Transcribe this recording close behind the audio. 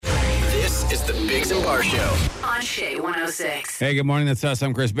Biggs and Barr Show on Shea 106. Hey, good morning. That's us.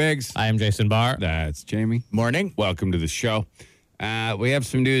 I'm Chris Biggs. I am Jason Barr. That's Jamie. Morning. Welcome to the show. We have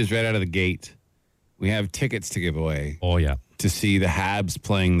some news right out of the gate. We have tickets to give away. Oh, yeah. To see the Habs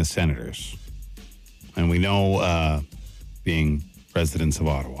playing the Senators. And we know, being residents of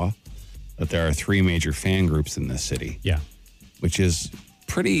Ottawa, that there are 3 major fan groups in this city. Yeah. Which is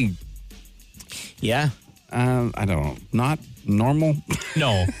pretty... Yeah. I don't know. Not normal.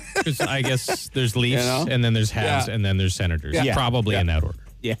 No, because I guess there's Leafs, and then there's Habs, and then there's Senators. Yeah. Probably in that order.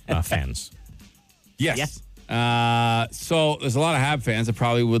 Yeah. Fans. Yes. So there's a lot of Hab fans that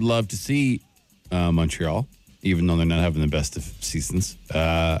probably would love to see Montreal, even though they're not having the best of seasons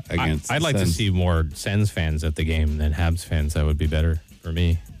against I'd like to see more Sens fans at the game than Habs fans. That would be better for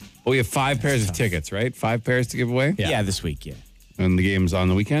me. Well, we have 5 pairs of tickets, right? 5 pairs to give away? Yeah, this week, yeah. And the game's on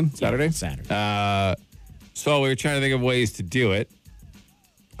the weekend, Saturday? Yeah, Saturday. So we were trying to think of ways to do it.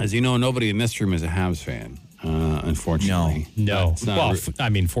 As you know, nobody in this room is a Habs fan, unfortunately. No. It's not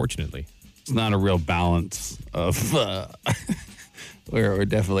Fortunately. it's not a real balance of... We're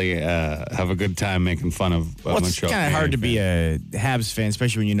definitely have a good time making fun of Well, it's Montreal. kind of hard to be a Habs fan,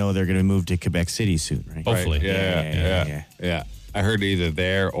 especially when you know they're going to move to Quebec City soon, right? Hopefully. Yeah. I heard either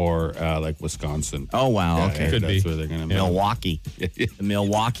there or like Wisconsin. Oh, wow. Okay. Could That's be. where they're going to be. Milwaukee. The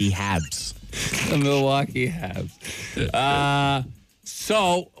Milwaukee Habs. The Milwaukee Habs.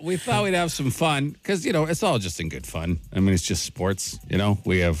 So we thought we'd have some fun because, it's all just in good fun. I mean, it's just sports,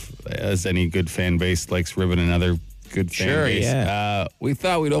 We have, as any good fan base likes ribbing another good fan base. Yeah. We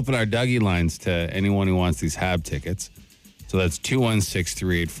thought we'd open our DUGY lines to anyone who wants these Hab tickets. So that's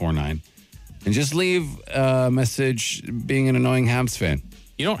 216-3849. And just leave a message being an annoying Habs fan.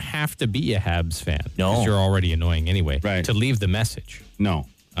 You don't have to be a Habs fan. No. Because you're already annoying anyway. Right. To leave the message. No.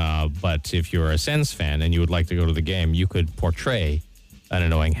 But if you're a Sens fan and you would like to go to the game, you could portray an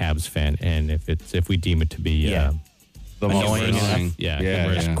annoying Habs fan. And if we deem it to be The most Annoying annoying.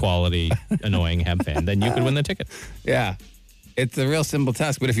 diverse quality annoying Hab fan, then you could win the ticket. Yeah. It's a real simple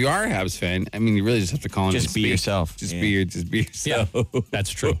task. But if you are a Habs fan, I mean, you really just have to call in Just and be speak. yourself. Just Yeah. be yourself. Yeah, that's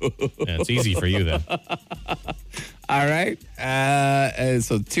true. Yeah, it's easy for you then. All right.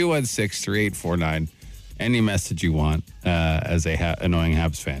 So 216-3849. Any message you want as a annoying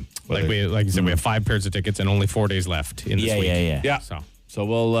Habs fan. Like you said, we have 5 pairs of tickets and only 4 days left in this week. Yeah. So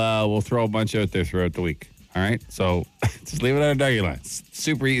we'll throw a bunch out there throughout the week. All right. So just leave it on our DUGY lines.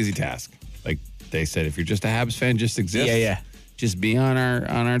 Super easy task. Like they said, if you're just a Habs fan, just exist. Yeah. Just be on our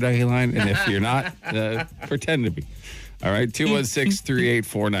DUGY line, and if you're not, pretend to be. All right.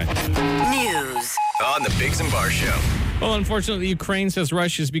 216-3849. News on the Biggs and Barr Show. Well, unfortunately, Ukraine says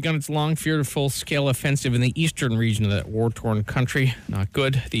Russia has begun its long feared full-scale offensive in the eastern region of that war-torn country. Not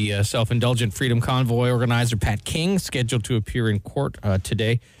good. The self-indulgent Freedom Convoy organizer Pat King, scheduled to appear in court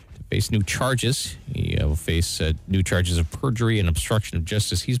today to face new charges. He will face new charges of perjury and obstruction of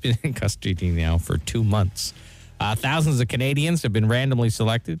justice. He's been in custody now for 2 months. Thousands of Canadians have been randomly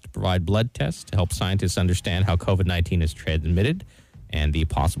selected to provide blood tests to help scientists understand how COVID-19 is transmitted and the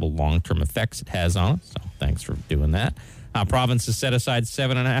possible long-term effects it has on us. So thanks for doing that. Province has set aside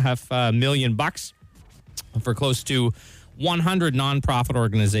 $7.5 million for close to 100 nonprofit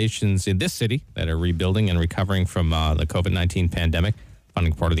organizations in this city that are rebuilding and recovering from the COVID-19 pandemic,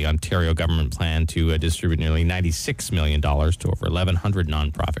 funding part of the Ontario government plan to distribute nearly $96 million to over 1,100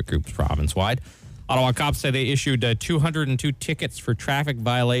 nonprofit groups province-wide. Ottawa cops say they issued 202 tickets for traffic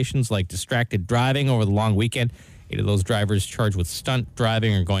violations like distracted driving over the long weekend. 8 of those drivers charged with stunt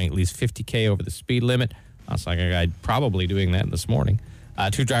driving or going at least 50K over the speed limit. Sounds like a guy probably doing that this morning.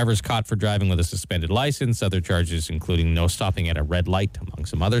 2 drivers caught for driving with a suspended license. Other charges including no stopping at a red light, among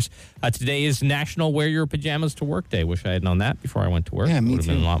some others. Today is National Wear Your Pajamas to Work Day. Wish I had known that before I went to work. Yeah, me Would have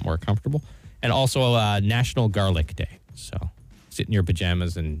been too. a lot more comfortable. And also National Garlic Day. So sit in your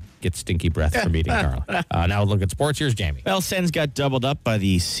pajamas and get stinky breath from eating garlic. Now look at sports. Here's Jamie. Well, Sens got doubled up by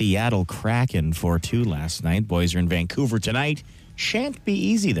the Seattle Kraken 4-2 last night. Boys are in Vancouver tonight. Shan't be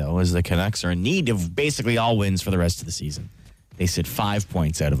easy, though, as the Canucks are in need of basically all wins for the rest of the season. They sit 5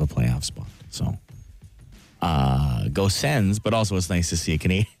 points out of a playoff spot. So, go Sens, but also it's nice to see a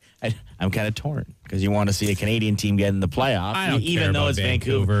Canadian. I'm kind of torn because you want to see a Canadian team get in the playoffs, I don't even care though about it's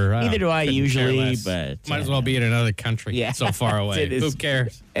Vancouver. Neither do I Couldn't care usually, less. but Might as well be in another country. Yeah. So far away. It is. Who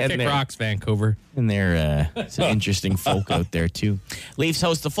cares? And Kick they're- rocks, Vancouver. And they're some interesting folk out there, too. Leafs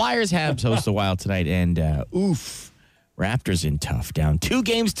host the Flyers. Habs host the Wild tonight. And, Raptors in tough, down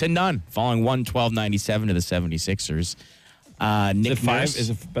 2-0, falling 112-97 to the 76ers. Nick Is it 5? Nurse, Is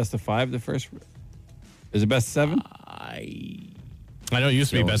it best of 5 the first? Is it best of 7? I know it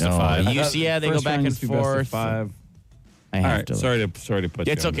used to be best of know. 5. You see, yeah, they go First back round and used to be best of forth. 5. I All have right. to. Sorry to put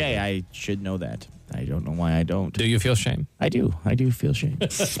you It's on the- okay. I should know that. I don't know why I don't. Do you feel shame? I do. I do feel shame.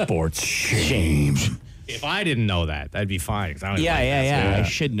 Sports shame. If I didn't know that, that'd be fine. 'Cause I don't Yeah. I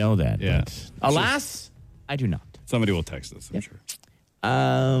should know that. Yeah. But alas, I do not. Somebody will text us, I'm sure.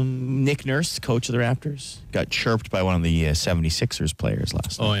 Nick Nurse, coach of the Raptors, got chirped by one of the 76ers players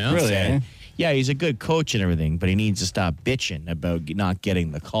last night. Oh, yeah? Really? Said, Eh? yeah, he's a good coach and everything, but he needs to stop bitching about not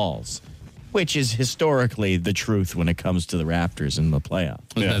getting the calls, which is historically the truth when it comes to the Raptors in the playoffs.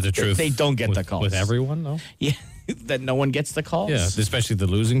 Isn't that the truth? They don't get with, the calls. With everyone, though? Yeah, that no one gets the calls? Yeah, especially the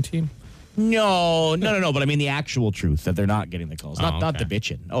losing team. No. But I mean the actual truth that they're not getting the calls, not the okay.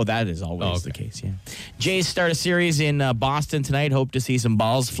 bitching. Oh, that is always the okay. case. Yeah. Jays start a series in Boston tonight. Hope to see some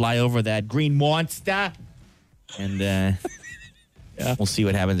balls fly over that green monster, and we'll see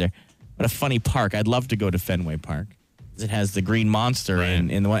what happens there. What a funny park! I'd love to go to Fenway Park. It has the green monster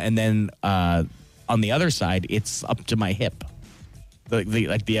in the one, and then on the other side, it's up to my hip,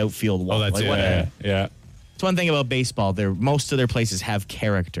 the outfield wall. Oh, that's Yeah. It's one thing about baseball. Most of their places have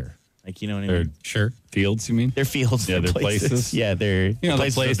character. Like, you know what I mean? Sure. Fields, you mean? Their fields, Yeah, their their places. Yeah, they're You know,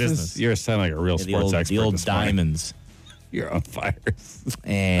 places the of places. business. You sound like a real Yeah, sports expert. the old this morning. diamonds. You're on fire.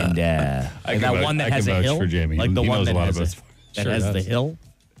 And can that vouch- one that I has can a vouch hill, for Jamie. like the He one knows that a lot has about a, sports. that Sure has the does. hill.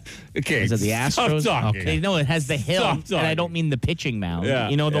 Okay. Is it the stop Astros? talking. Okay. No, it has the hill, Stop and talking. I don't mean the pitching mound. Yeah,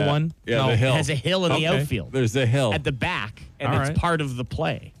 You know the yeah. one? Yeah, no, the hill. It has a hill in the Okay. outfield There's the hill. at the back, and All it's right. part of the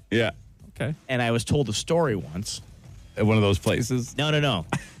play. Yeah. Okay. And I was told a story once. At one of those places. No.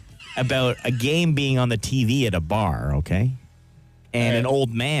 About a game being on the TV at a bar, okay? And an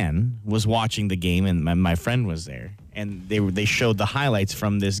old man was watching the game, and my friend was there. And they showed the highlights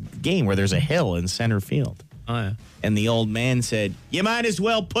from this game where there's a hill in center field. Oh, yeah. And the old man said, "You might as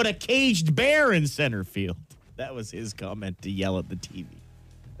well put a caged bear in center field." That was his comment to yell at the TV.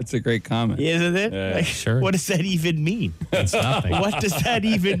 That's a great comment. Isn't it? Yeah. Sure. What does that even mean? It's nothing. What does that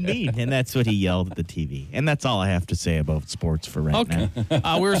even mean? And that's what he yelled at the TV. And that's all I have to say about sports for right Okay.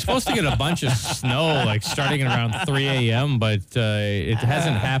 now. We were supposed to get a bunch of snow, like starting at around 3 a.m., but it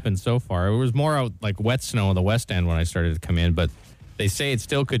hasn't happened so far. It was more out like wet snow in the West End when I started to come in, but they say it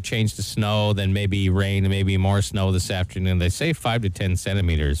still could change to snow, then maybe rain, and maybe more snow this afternoon. They say 5 to 10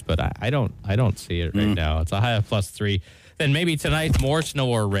 centimeters, but I don't see it right now. It's a high of +3. Then maybe tonight more snow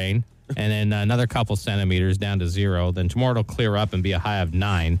or rain, and then another couple centimeters down to 0. Then tomorrow it'll clear up and be a high of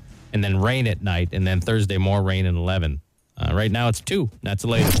 9, and then rain at night, and then Thursday more rain and 11. Right now it's 2. That's the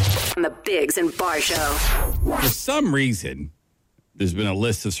latest. On the Biggs and Bar Show. For some reason, there's been a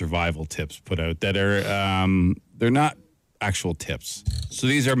list of survival tips put out that are they're not actual tips. So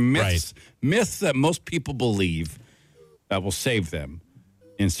these are myths that most people believe that will save them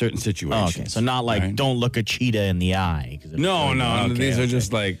in certain situations. Okay, so not like Right? don't look a cheetah in the eye. No. Okay, These are okay.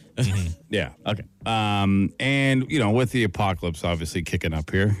 just like, yeah. Okay. And with the apocalypse obviously kicking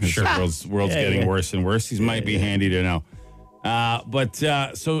up here, Sure. the world's getting worse and worse. These might be handy to know.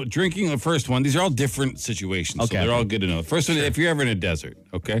 So drinking the first one, these are all different situations. Okay, So they're okay. all good to know. First one, if you're ever in a desert,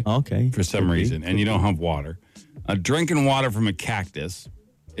 okay? Okay. For some reason, and you don't have water, drinking water from a cactus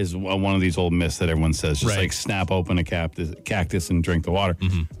is one of these old myths that everyone says. Just Right. like snap open a cactus and drink the water.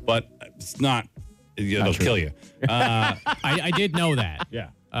 But it's not, they'll kill you. I did know that. Yeah.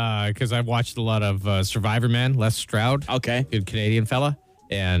 Because I watched a lot of Survivor Man, Les Stroud. Okay. Good Canadian fella.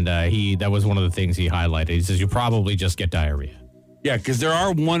 And that was one of the things he highlighted. He says, you probably just get diarrhea. Yeah, because there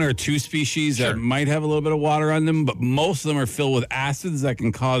are one or two species that might have a little bit of water on them, but most of them are filled with acids that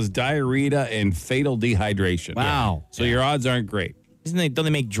can cause diarrhea and fatal dehydration. Wow. So your odds aren't great. Don't they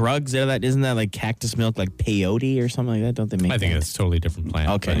make drugs out of that? Isn't that like cactus milk, like peyote or something like that? Don't they make I think that? it's a totally different plant.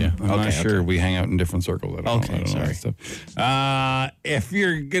 Okay. But yeah. I'm not sure. We hang out in different circles. I don't know sorry. that stuff. If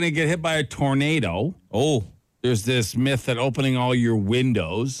you're going to get hit by a tornado, there's this myth that opening all your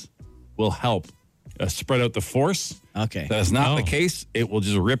windows will help spread out the force. Okay. That's not the case. It will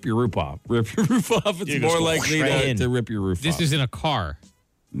just rip your roof off. Rip your roof off. It's You more just go likely straight in. to rip your roof This off. is in a car.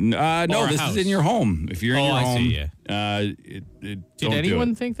 No, Or a this house. is in your home. If you're in your I home, see, Did Did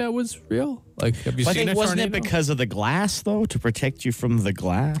anyone think that was real? Like, have you I seen think a wasn't it tornado? because of the glass though, to protect you from the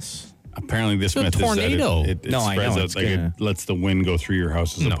glass? Apparently, this It's a myth tornado. is that it No, I spreads know, out it's like gonna- it lets the wind go through your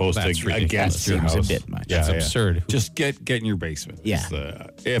house as No, opposed that's to ridiculous. against your Seems house. a bit much. That's absurd. Just get in your basement. Yeah.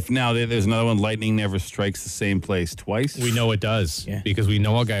 If now there's another one, lightning never strikes the same place twice. We know it does Yeah. because we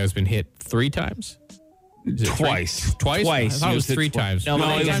know a guy who's been hit 3 times. Is it Twice. Twice? Twice. I thought He it was was hit 3 twice. times. No, No,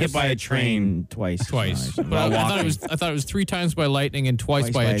 but he he got was hit by a train twice. Twice. While But I thought walking. it was 3 times by lightning and twice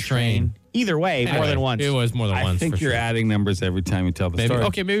by a train. Either way, more Anyway, than once. It was more than I once. think for you're sure. adding numbers every time you tell the Maybe, story.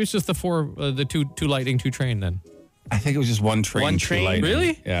 okay, maybe it's just the two lightning, 2 train then. I think it was just one train. One two train? lightning.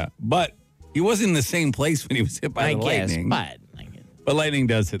 Really? Yeah. But He wasn't in the same place when he was hit by I the guess, lightning. but But lightning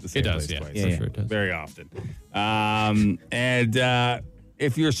does hit the same It does, place yeah. twice. For sure it does. Very often. And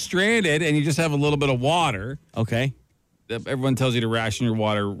if you're stranded and you just have a little bit of water, okay. everyone tells you to ration your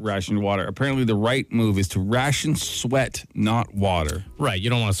water. Apparently the right move is to ration sweat, not water. Right. You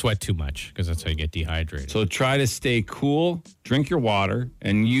don't want to sweat too much because that's how you get dehydrated. So try to stay cool, drink your water,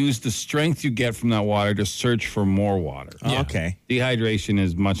 and use the strength you get from that water to search for more water. Yeah. Okay. Dehydration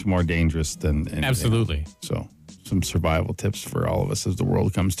is much more dangerous than anything. Absolutely. So some survival tips for all of us as the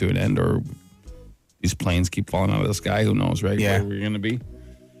world comes to an end, or these planes keep falling out of the sky. Who knows, right? Yeah. Where we're going to be?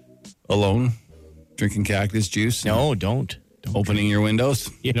 Alone, drinking cactus juice. No, don't. Opening your windows.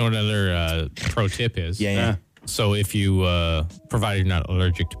 You know what another pro tip is? Yeah. So if you, provided you're not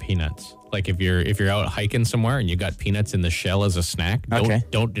allergic to peanuts, like if you're out hiking somewhere and you got peanuts in the shell as a snack,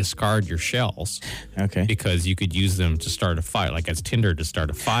 don't discard your shells. Okay. Because you could use them to start a fire, like as tinder to start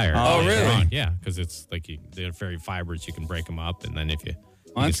a fire. Oh, later really? on. Yeah, because it's like they're very fibrous. You can break them up, and then if you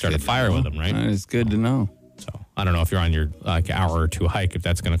can That's start a good to fire know. with them, right? That is good to know. So I don't know if you're on your hour or two hike, if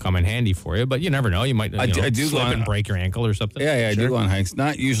that's going to come in handy for you, but you never know. You might I do slip go on- and break your ankle or something. Yeah, I do go on hikes.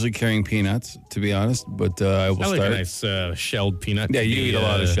 Not usually carrying peanuts, to be honest, but I will I like start. a nice shelled peanut. Yeah, to you be, eat a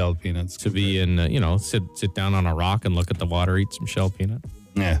lot of shelled peanuts. to be in, sit down on a rock and look at the water, eat some shelled peanut.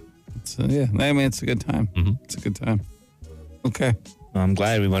 Yeah. I mean, it's a good time. It's a good time. Okay. I'm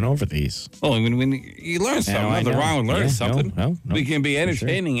glad we went over these. Well, when you learn something, I nothing know. wrong with learning Yeah, something. no, We can be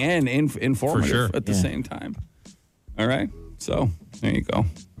entertaining and informative sure. at the Yeah. same time. All right. So there you go.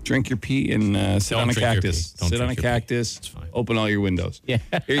 Drink your pee and sit Don't on a drink your cactus. pee. Don't Sit on a drink your pee. cactus. It's fine. Open all your windows. Yeah.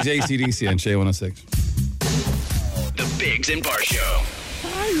 Here's AC/DC on Shea 106. The Biggs and Bar Show.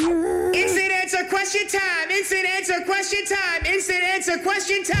 Instant answer question time. Instant answer question time. Instant answer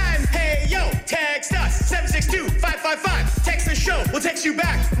question time. Hey, yo, text us 762-555. Text the show. We'll text you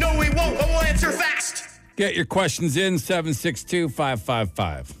back. No, we won't, but we'll answer fast. Get your questions in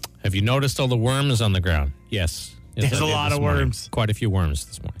 762-555. Have you noticed all the worms on the ground? Yes. There's I a did lot this of morning. worms. Quite a few worms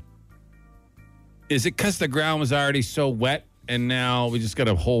this morning. Is it because the ground was already so wet and now we just got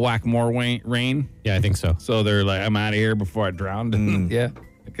a whole whack more rain? Yeah, I think so. So they're like, I'm out of here before I drowned. Yeah.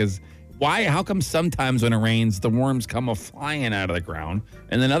 Because why? How come sometimes when it rains, the worms come flying out of the ground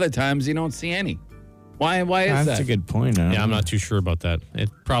and then other times you don't see any? Why is That's that? a good point. Yeah, I'm not too sure about that. It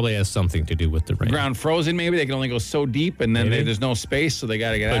probably has something to do with the rain. Ground frozen, maybe they can only go so deep and then Maybe. there's no space, so they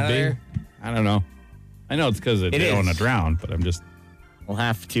got to get Could out of be. there. I don't know. I know it's because they don't want to is. drown, but I'm just. We'll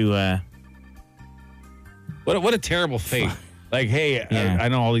have to. What a terrible fate. Like, hey, Yeah. I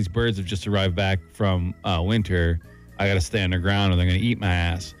know all these birds have just arrived back from winter. I got to stay underground or they're going to eat my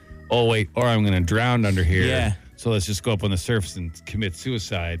ass. Oh, wait, or I'm going to drown under here. Yeah. So let's just go up on the surface and commit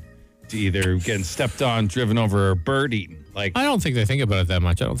suicide to either getting stepped on, driven over, or bird eaten. Like, I don't think they think about it that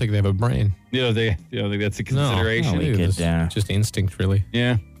much. I don't think they have a brain. you don't think that's a No, consideration? we it's could, just instinct, really.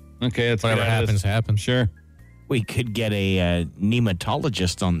 Yeah. Okay, that's Whatever good. happens, happens. Sure. We could get a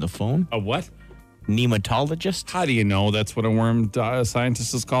nematologist on the phone. A what? Nematologist? How do you know that's what a worm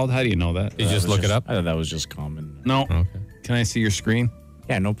scientist is called? How do you know that? Did you just look it up? I thought that was just common. No. Okay. Can I see your screen?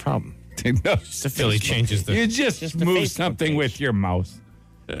 Yeah, no problem. No. Just a Philly Facebook changes the. You just a move Facebook something page. with your mouse.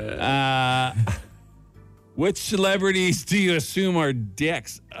 Which celebrities do you assume are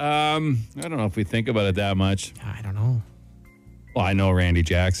dicks? I don't know if we think about it that much. I don't know. Well, I know Randy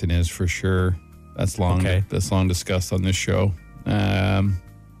Jackson is for sure. That's long. Okay. That's long discussed on this show. I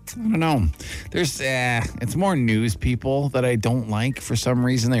don't know. There's it's more news people that I don't like for some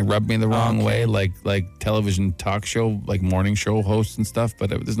reason. They rub me the wrong way, like television talk show, like morning show hosts and stuff. But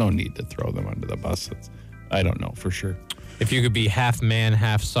there's no need to throw them under the bus. I don't know for sure. If you could be half man,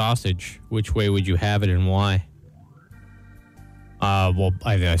 half sausage, which way would you have it and why? Well,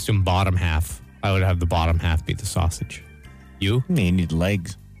 I assume bottom half. I would have the bottom half be the sausage. You? You need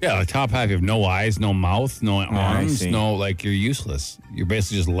legs. Yeah, the top half, you have no eyes, no mouth, no arms, see. no, like, you're useless. You're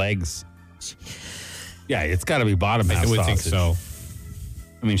basically just legs. Yeah, it's got to be bottom half I would think sausage. so.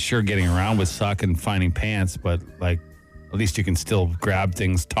 I mean, sure, getting around would suck and finding pants, but, like, at least you can still grab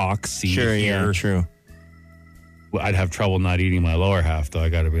things, talk, see, Sure, hear. yeah, true. Well, I'd have trouble not eating my lower half, though, I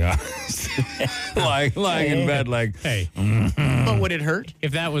got to be honest. lying in bed, like, Hey, But would it hurt?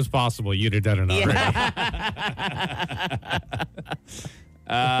 if that was possible, you'd have done it already.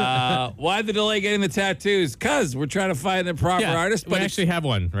 why the delay getting the tattoos? Because we're trying to find the proper artist, we but actually have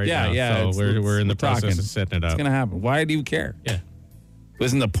one right yeah, now. yeah, So we're in the process talking. of setting it It's up. going to happen. Why do you care? Yeah.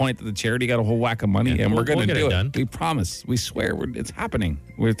 Isn't the point that the charity got a whole whack of money Yeah, and we're we'll going to get do it it? done. We promise. We swear. It's happening.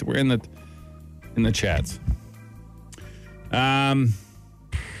 We're in the chats.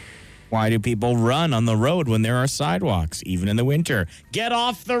 Why do people run on the road when there are sidewalks, even in the winter? Get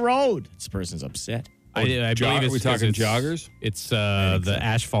off the road. This person's upset. I believe it's we talking it's, joggers? It's the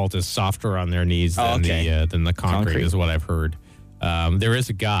asphalt is softer on their knees than the concrete Concrete. is what I've heard. There is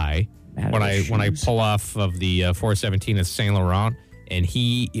a guy when I pull off of the 417 at Saint Laurent, and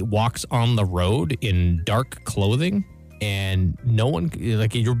he walks on the road in dark clothing, and no one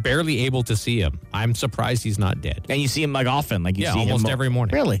you're barely able to see him. I'm surprised he's not dead. And you see him often, you see almost him every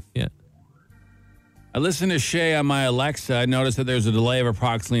morning. Really? Yeah. I listened to Shay on my Alexa. I noticed that there's a delay of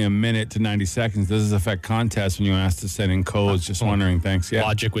approximately a minute to 90 seconds. Does this affect contests when you ask to send in codes? Just wondering. Thanks. Yeah.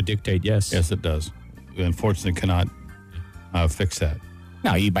 Logic would dictate yes. Yes, it does. We unfortunately cannot fix that.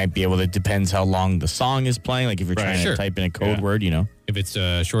 No, you might be able to. Depends how long the song is playing. Like if you're trying Sure. to type in a code word, If it's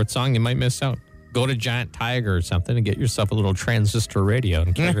a short song, you might miss out. Go to Giant Tiger or something and get yourself a little transistor radio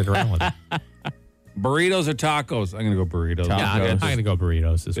and carry it around with it. Burritos or tacos? I'm going to go burritos. Yeah, I'm going to go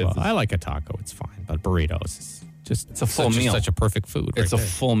burritos as well. I like a taco. It's fine. But burritos is just It's a full meal. Such a perfect food. It's right a there.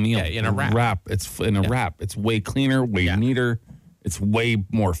 full meal. Yeah, in a wrap. It's in a wrap. It's way cleaner, way neater. It's way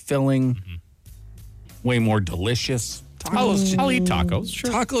more filling, way more delicious. I'll eat tacos.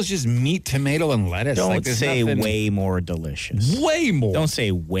 Sure. Tacos just meat, tomato, and lettuce. don't there's say nothing- way more delicious. Way more. Don't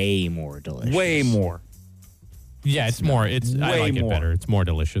say way more delicious. Way more. Yeah, it's more. I way like it more. better. It's more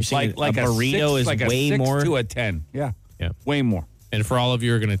delicious. Like a burrito is like way a 6 more- to a 10. Yeah. Yeah. Way more. And for all of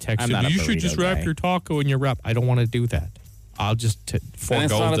you who are going to text I'm in, not a you should burrito just wrap guy. your taco in your wrap. I don't want to do that. I'll just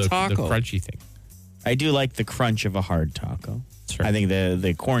forego not a the taco. crunchy thing. I do like the crunch of a hard taco. Sure. I think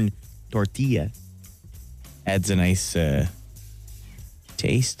the corn tortilla adds a nice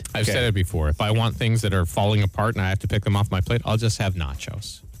taste. I've said it before. If I want things that are falling apart and I have to pick them off my plate, I'll just have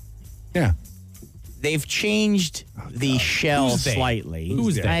nachos. Yeah. They've changed the shell Who's they? slightly.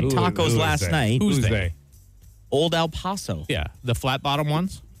 Who's they? I had tacos last night. Who's they? Old El Paso. Yeah, the flat bottom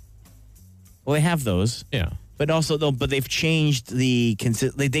ones. Well, they have those. Yeah. But also, but they've changed the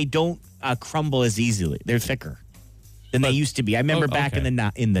they don't crumble as easily. They're thicker than they used to be. I remember back in the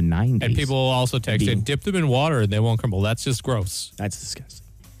 90s. And people also texted, dip them in water and they won't crumble. That's just gross. That's disgusting.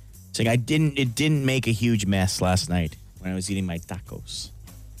 So it didn't make a huge mess last night when I was eating my tacos.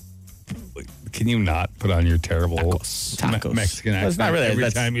 Can you not put on your terrible Tacos. Mexican accent Well, it's not really. every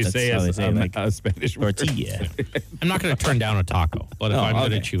That's- time you that's say how they say it, a Spanish word? Tortilla. I'm not going to turn down a taco, but if I'm going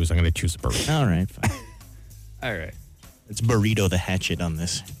to okay. choose, I'm going to choose a burrito. All right, fine. All right. Let's burrito the hatchet on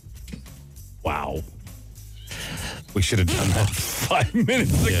this. Wow. We should have done that 5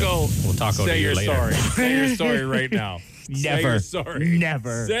 minutes ago. We'll taco Say to you you're later. sorry. Say you're sorry right now. Say you're sorry.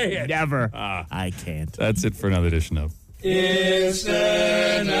 Never. Say it. Never. I can't. That's it for another edition of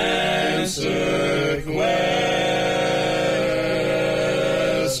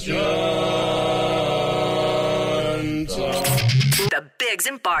The Biggs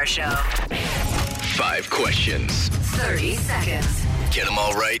and Bar Show. 5 questions. 30 seconds. Get them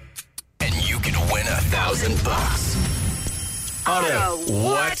all right, and you can win $1,000.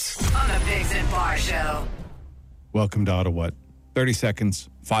 What? On the Biggs and Bar Show. Welcome to OttaWHAT. 30 seconds,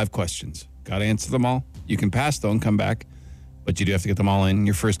 5 questions. Got to answer them all. You can pass, though, and come back. But you do have to get them all in.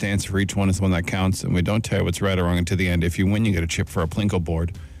 Your first answer for each one is the one that counts, and we don't tell you what's right or wrong until the end. If you win, you get a chip for a Plinko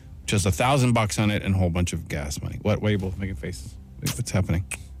board, which has $1,000 on it and a whole bunch of gas money. What? Why are you both making faces? What's happening?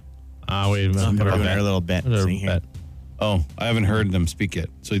 Wait a minute. We're doing our little bet. Another thing here. bet. Oh, I haven't heard them speak yet.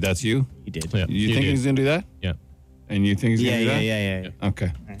 So that's you? You did. Yeah. You think did. he's going to do that? Yeah. And you think he's going to do that? Yeah.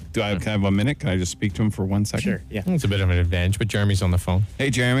 Okay. Can I have a minute? Can I just speak to him for 1 second? Sure. Yeah. It's a bit of an advantage, but Jeremy's on the phone. Hey,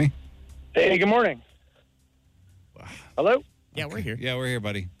 Jeremy. Hey, good morning. Hello? Yeah, we're here. Yeah, we're here,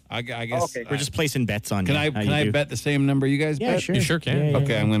 buddy. I guess. Okay. We're just placing bets on Can you. I How can you I do. bet the same number you guys Yeah, bet? sure. You sure can. Yeah,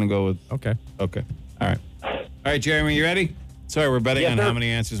 Okay, I'm going to go with. Okay. Okay. All right. All right, Jeremy, you ready? Sorry, we're betting Yes, on sir. how many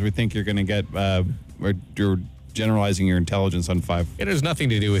answers we think you're going to get. You're generalizing your intelligence on 5. It has nothing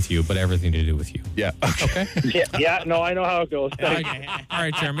to do with you, but everything to do with you. Yeah. Okay. Yeah, no, I know how it goes. All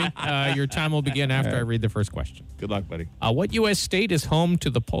right, Jeremy. Your time will begin after I read the first question. Good luck, buddy. What U.S. state is home to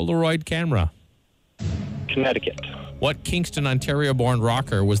the Polaroid camera? Connecticut. What Kingston, Ontario-born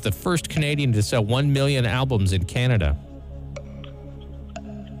rocker was the first Canadian to sell 1 million albums in Canada?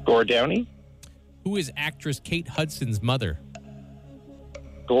 Gore Downey. Who is actress Kate Hudson's mother?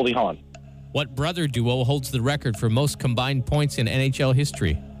 Goldie Hawn. What brother duo holds the record for most combined points in NHL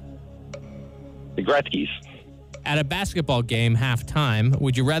history? The Gretzky's. At a basketball game, halftime,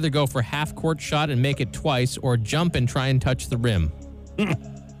 would you rather go for half-court shot and make it twice or jump and try and touch the rim?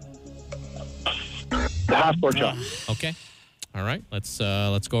 The half-court shot. Okay. All right. Let's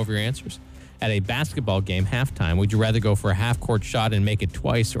go over your answers. At a basketball game, halftime, would you rather go for a half-court shot and make it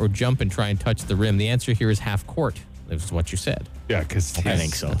twice or jump and try and touch the rim? The answer here is half-court. That's what you said. Yeah, because I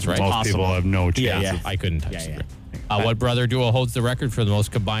think so. That's right. Most Possible. people have no chance. Yeah. I couldn't touch Yeah, the what brother duo holds the record for the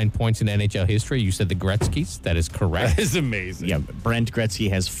most combined points in NHL history? You said the Gretzkys. That is correct. That is amazing. Yeah, Brent Gretzky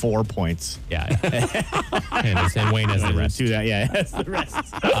has 4 points. Yeah. and Wayne has the rest. Do that, yeah. That's the rest.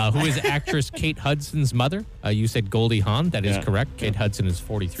 Who is actress Kate Hudson's mother? You said Goldie Hawn. That is Yeah. correct. Kate Hudson is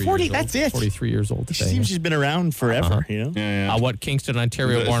 43 40, years old. that's it. 43 years old She today. seems she's been around forever, you know? Yeah. What Kingston,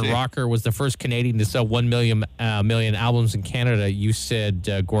 Ontario-born Yeah. rocker was the first Canadian to sell 1 million albums in Canada? You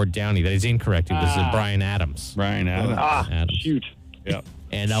said Gord Downey. That is incorrect. It was Bryan Adams. Brian Adams. Adams. Shoot. Yeah.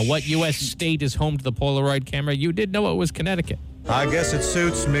 And what U.S. state is home to the Polaroid camera? You did know it was Connecticut. I guess it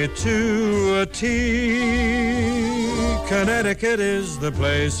suits me to a T. Connecticut is the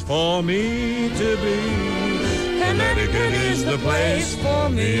place for me to be. Connecticut is the place for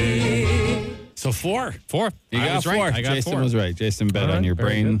me. So 4. 4. You I got was 4. right. I got Jason 4. was right. Jason bet All right, on your very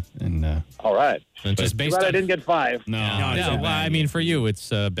brain. And All right. And just Too based bad I on didn't get 5. no. well, I mean, for you, it's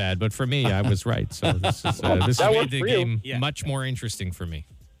bad, but for me, I was right. So this has That made worked the for you. game Yeah. much more interesting for me.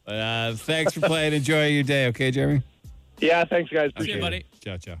 But thanks for playing. Enjoy your day, okay, Jeremy? Yeah, thanks, guys. See Appreciate you, it. buddy.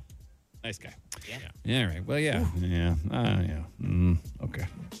 Ciao, ciao. Nice guy. Yeah. All right. Well, yeah. Yeah. Yeah. Okay.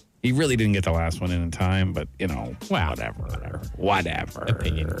 He really didn't get the last one in time, but, Wow. Whatever.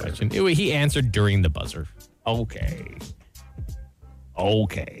 Opinion question. He answered during the buzzer. Okay.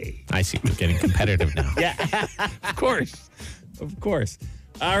 I see we're getting competitive now. Of course.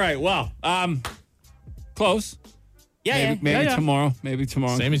 All right. Well, close. Maybe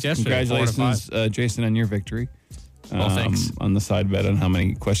tomorrow. Same as yesterday, 4 to 5. Congratulations, Jason, on your victory. Well, thanks. On the side bet on how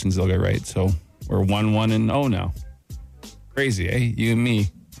many questions they'll get right. So we're 1-1-0 now. Crazy, eh? You and me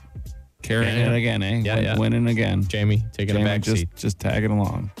carrying it again, eh? Yeah. Winning again. Jamie, taking a back seat. Just tagging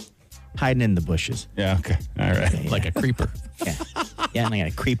along. Hiding in the bushes. Yeah. Okay. All right. Like a creeper. Yeah. Yeah, and I got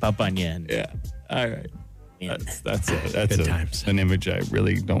to creep up on you. And, Yeah. All right. Yeah. That's Good times. an image I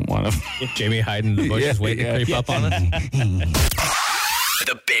really don't want to. Jamie hiding in the bushes, waiting to creep up on us.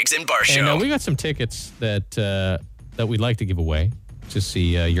 The Biggs and Bar Show. And we got some tickets that we'd like to give away to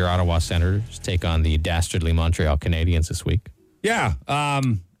see your Ottawa Senators take on the dastardly Montreal Canadiens this week. Yeah.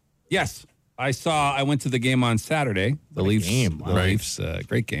 Yes. I went to the game on Saturday. The Leafs. Leafs.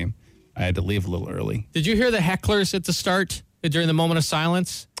 Great game. I had to leave a little early. Did you hear the hecklers at the start during the moment of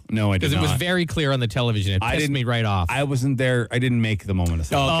silence? No, I did Because not. it was very clear on the television. It pissed me right off. I wasn't there. I didn't make the moment of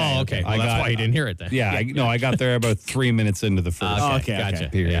silence. Oh, okay. Well, that's why you didn't hear it then. Yeah. I got there about 3 minutes into the first Gotcha.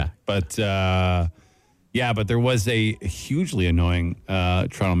 period. Yeah. But, but there was a hugely annoying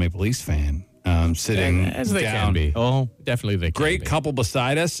Toronto Maple Leafs fan sitting As they down. can be. Oh, Definitely they can Great be. couple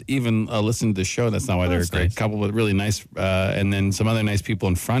beside us, even listened to the show. That's not why they're a that's great nice. couple, but really nice. And then some other nice people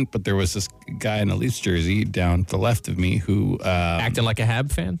in front. But there was this guy in a Leafs jersey down to the left of me who Acting like a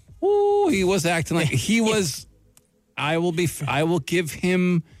Hab fan? ooh, he was acting like he was. I will give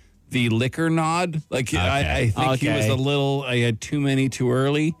him the liquor nod. Like I think he was a little. I had too many too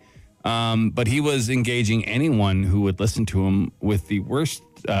early. But he was engaging anyone who would listen to him with the worst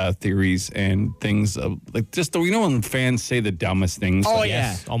theories and things of like just when fans say the dumbest things. Oh, like,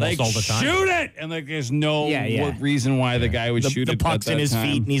 yeah. Almost all the time. Shoot it, and like there's no reason why the guy would shoot the it. puck's at in that his time.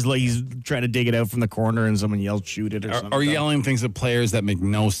 feet, and he's trying to dig it out from the corner, and someone yells, "Shoot it!" or something. Or yelling things at players that make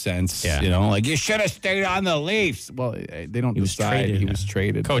no sense. Yeah. Like you should have stayed on the Leafs. Well, they don't decide. traded. He was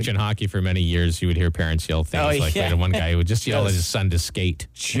traded. Coaching hockey for many years, you would hear parents yell things like that. And one guy would just yell at his son to skate.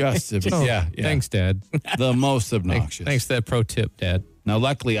 Just Thanks, Dad. the most obnoxious. Thanks for that pro tip, Dad. Now,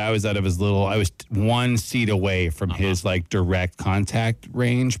 luckily, I was I was 1 seat away from his like direct contact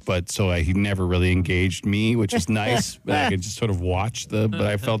range, but so he never really engaged me, which is nice. I could just sort of watch but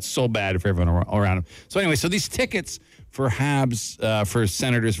I felt so bad for everyone around him. So anyway, so these tickets for Habs, for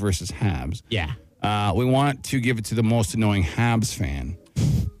Senators versus Habs. Yeah. We want to give it to the most annoying Habs fan.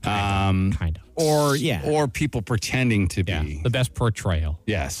 Kind of. Or people pretending to Yeah. be. The best portrayal.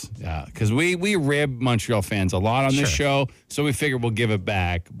 Yes, because we rib Montreal fans a lot on this show, so we figure we'll give it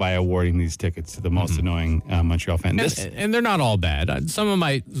back by awarding these tickets to the most annoying Montreal fan. And they're not all bad. Some of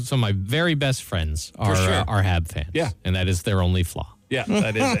my very best friends are sure. are Hab fans. Yeah. And that is their only flaw. Yeah,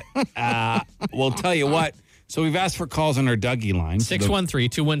 that is it. We'll tell you what. So we've asked for calls on our DUGY line.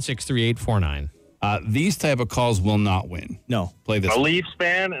 613-216-3849. These type of calls will not win. No. Play this. I'm a Leafs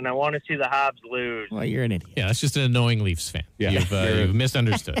fan, and I want to see the Habs lose. Well, you're an idiot. Yeah, that's just an annoying Leafs fan. Yeah. You've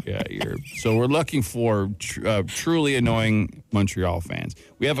misunderstood. Yeah, so we're looking for truly annoying Montreal fans.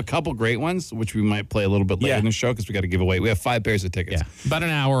 We have a couple great ones, which we might play a little bit later in the show because we got to give away. We have 5 pairs of tickets. Yeah. About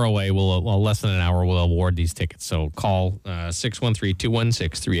an hour away, less than an hour, we'll award these tickets. So call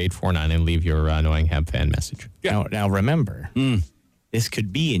 613-216-3849 and leave your annoying Hab fan message. Yeah. Now remember, this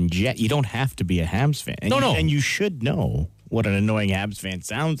could be in jet. You don't have to be a Habs fan. And No. And you should know what an annoying Habs fan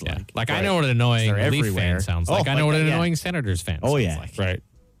sounds like. Like, I know what an annoying They're Leaf everywhere. fan sounds Oh, like. I know like what an that, yeah. annoying Senators fan Oh, sounds yeah. like. Right.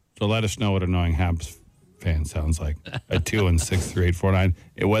 So let us know what annoying Habs fan sounds like at 216-3849.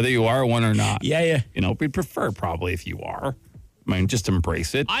 Whether you are one or not. Yeah. You know, we'd prefer probably if you are. I mean, just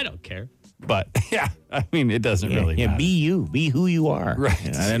embrace it. I don't care. But yeah, I mean, it doesn't really matter. Be you. Be who you are. Right.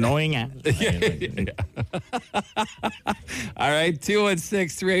 An annoying Habs fan. All right,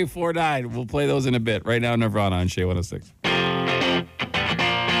 216-3849. We'll play those in a bit. Right now, Nirvana on Shea 106.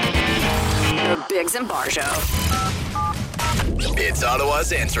 The Biggs and Bar Show. It's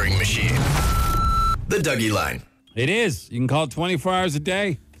Ottawa's answering machine. The Dougie Line. It is. You can call it 24 hours a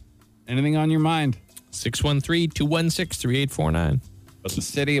day. Anything on your mind 613-216-3849. about the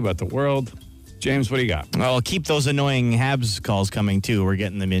city, about the world. James, what do you got? Well, keep those annoying Habs calls coming, too. We're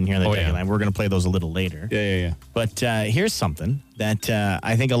getting them in here on the Dougie line. We're going to play those a little later. Yeah. But here's something that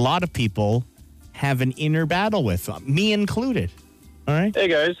I think a lot of people have an inner battle with, me included. All right? Hey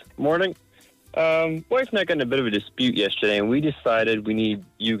guys, morning. Wife and I got in a bit of a dispute yesterday, and we decided we need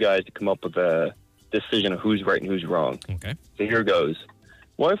you guys to come up with a decision of who's right and who's wrong. Okay. So here goes.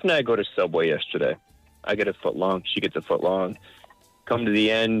 Wife and I go to Subway yesterday. I get a foot long, she gets a foot long. Come to the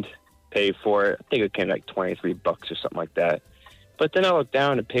end, pay for it. I think it came like $23 or something like that. But then I look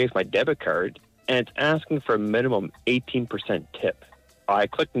down and pay with my debit card, and it's asking for a minimum 18% tip. I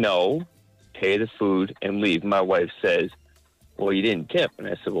click no, pay the food, and leave. My wife says, well, you didn't tip. And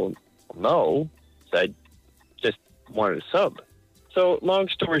I said, well, no. So I just wanted a sub. So long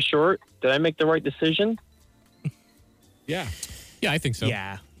story short, did I make the right decision? Yeah. Yeah, I think so.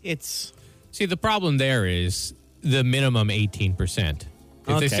 Yeah. It's... See, the problem there is the minimum 18%.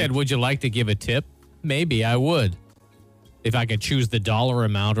 If they said, would you like to give a tip? Maybe I would. If I could choose the dollar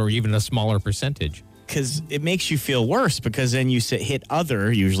amount or even a smaller percentage. Because it makes you feel worse because then you hit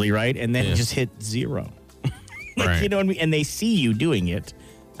other usually, right? And then just hit zero. Right. You know what I mean? And they see you doing it.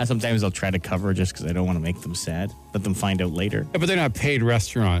 Sometimes I'll try to cover just because I don't want to make them sad. Let them find out later. Yeah, but they're not paid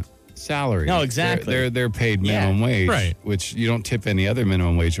restaurant salary. No, exactly. They're paid minimum wage, right. Which you don't tip any other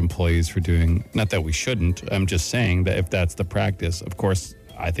minimum wage employees for doing. Not that we shouldn't. I'm just saying that if that's the practice, of course,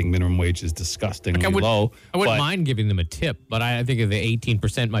 I think minimum wage is disgustingly low. I wouldn't mind giving them a tip, but I think the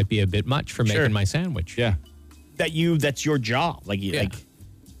 18% might be a bit much for making my sandwich. Yeah. That's your job.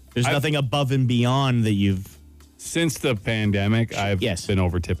 There's nothing above and beyond that you've... Since the pandemic, I've been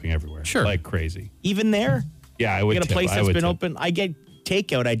over tipping everywhere. Sure. Like crazy. Even there? Yeah, I would You got a tip. place I that's would been tip. open. I get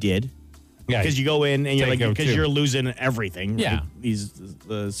takeout. I did. Yeah. Because you go in and you're like, Takeout, because too. you're losing everything. Yeah. Like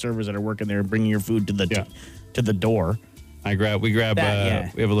the servers that are working there bringing your food to the door. We grab. We have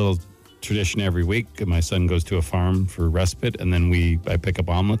a little tradition every week. My son goes to a farm for respite, and then I pick up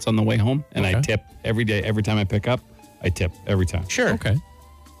omelets on the way home, and I tip every day. Every time I pick up, I tip every time. Sure. Okay.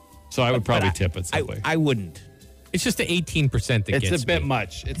 So I would probably tip at Subway. I wouldn't. It's just the 18% that gets It's a bit me.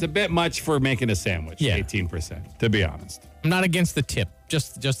 much. It's a bit much for making a sandwich. Yeah. 18%. To be honest. I'm not against the tip,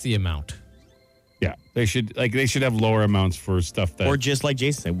 just the amount. Yeah, they should have lower amounts for stuff that. Or just like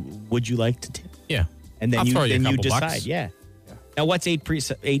Jason said, would you like to tip? Yeah. And then I'll you throw you a then you couple decide. bucks. Yeah. Now what's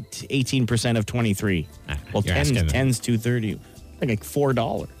 18% of 23? Well, you're 10's asking 230. Like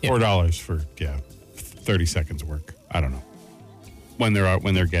 $4. $4 for 30 seconds work. I don't know. When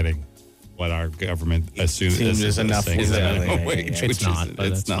they're getting what our government assumes is enough. is a minimum Yeah. wage. It's not, but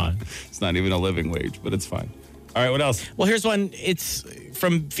It's that's not. fine. It's not even a living wage, but it's fine. All right, what else? Well, here's one. It's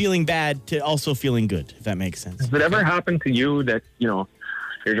from feeling bad to also feeling good, if that makes sense. Has it ever happened to you that, you're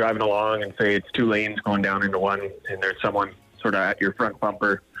driving along and say it's two lanes going down into one and there's someone sort of at your front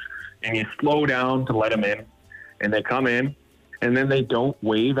bumper and you slow down to let them in and they come in and then they don't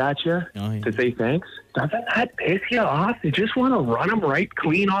wave at you to say thanks? Doesn't that piss you off? You just want to run them right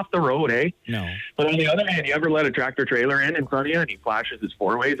clean off the road, eh? No. But on the other hand, you ever let a tractor trailer in front of you and he flashes his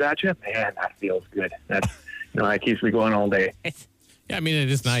four ways at you? Man, that feels good. That's, that keeps me going all day. Yeah, I mean,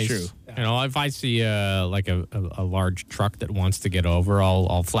 it is nice. True. If I see like a large truck that wants to get over,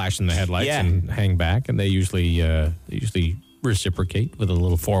 I'll flash in the headlights and hang back, and they usually reciprocate with a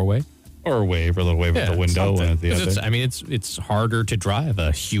little four-way. Or a little wave at the window and at the other. It's harder to drive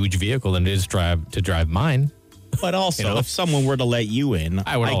a huge vehicle than it is to drive mine. But also, if someone were to let you in,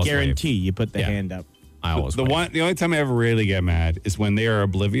 I would always guarantee you put the hand up. I always the only time I ever really get mad is when they are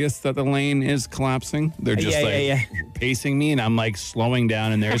oblivious that the lane is collapsing. They're just pacing me, and I'm like slowing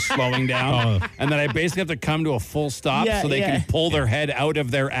down, and they're slowing down, and then I basically have to come to a full stop so they can pull their head out of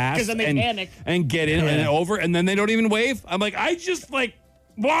their ass then they panic. and get in and over, and then they don't even wave. I'm like, I just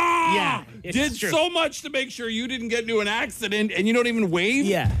Wow. Yeah, it's Did true. so much to make sure you didn't get into an accident, and you don't even wave?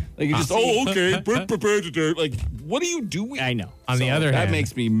 Yeah. Like, you just, okay. Like, what are you doing? I know. On the other that hand,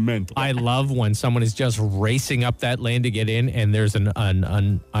 makes me mental. I love when someone is just racing up that lane to get in, and there's an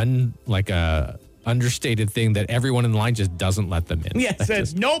understated thing that everyone in the line just doesn't let them in. Yeah,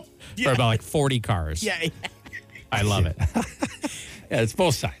 says nope. For about like 40 cars. Yeah. I love it. Yeah, it's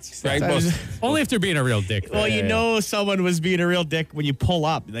both sides, right? Both, Only if they're being a real dick. Well, you know someone was being a real dick when you pull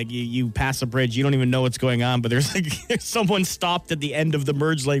up. Like you pass a bridge, you don't even know what's going on, but there's like someone stopped at the end of the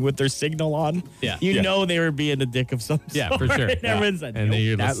merge lane with their signal on. Yeah. You know they were being a dick of some Yeah, sort. for sure. And Yeah. everyone's like, And then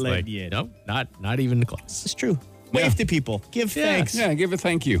you're that just let like, you in. nope, not even close. It's true. Wave to people. Give thanks. Yeah, give a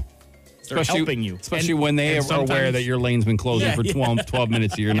thank you. They're helping you. Especially when they are aware sometimes- that your lane's been closing for 12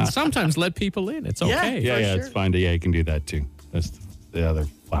 minutes, you're And not. sometimes let people in. It's okay. Yeah, it's fine. Yeah, you can do that too. That's the other.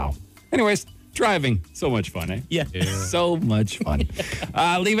 Wow. Anyways, driving. So much fun, eh? Yeah. So much fun.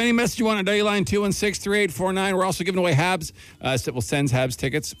 Leave any message you want on DUGY line 216-3849. We're also giving away Habs. Sens Habs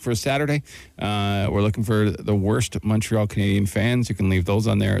tickets for Saturday. We're looking for the worst Montreal Canadian fans. You can leave those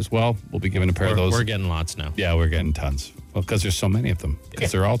on there as well. We'll be giving a pair of those. We're getting lots now. Yeah, we're getting tons. Well, because there's so many of them.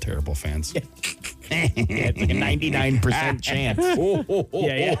 Because they're all terrible fans. It's like a 99% chance.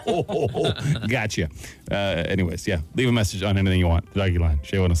 Gotcha. Anyways, yeah. Leave a message on anything you want. DUGY line,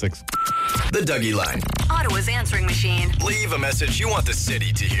 Shay 106. The Dougie Line. Ottawa's answering machine. Leave a message you want the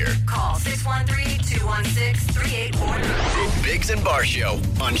city to hear. Call 613-216-3849. Biggs and Bar Show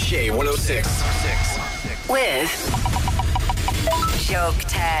on Shay 106. With joke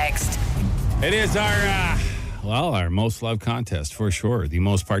text. It is our most loved contest for sure. The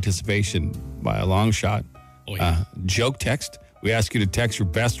most participation by a long shot. Oh, yeah. Joke text. We ask you to text your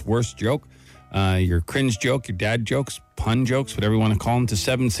best, worst joke, your cringe joke, your dad jokes, pun jokes, whatever you want to call them, to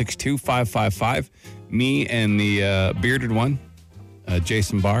 762-555. Me and the bearded one,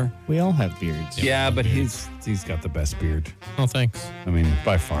 Jason Barr. We all have beards. Yeah, but he's got the best beard. Oh, thanks. I mean,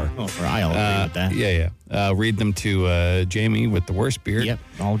 by far. Oh, I'll agree with that. Yeah. Read them to Jamie with the worst beard. Yep,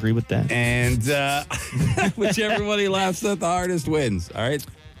 I'll agree with that. And whichever one he laughs at the hardest wins. All right,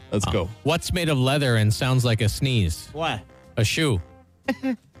 let's go. What's made of leather and sounds like a sneeze? What? A shoe.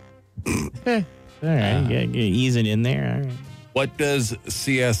 All right, get easing in there. All right. What does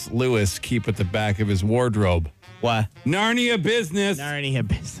C.S. Lewis keep at the back of his wardrobe? What? Narnia business. Narnia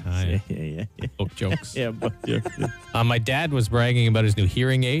business. Yeah. Book jokes. Yeah, book jokes. My dad was bragging about his new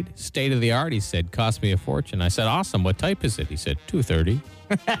hearing aid. State of the art, he said. Cost me a fortune. I said, awesome. What type is it? He said, 230.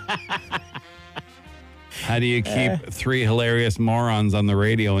 How do you keep three hilarious morons on the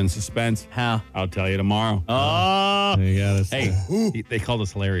radio in suspense? How? I'll tell you tomorrow. Oh. You got us. Hey, they called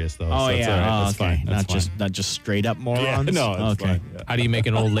us hilarious though. Oh, so it's yeah. all right. Oh, That's okay. fine. That's Not just straight up morons. Yeah, no, it's okay. fine. Yeah. How do you make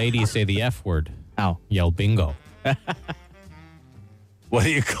an old lady say the F word? How? Yell bingo. What do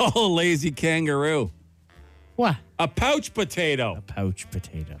you call a lazy kangaroo? What? A pouch potato Pouch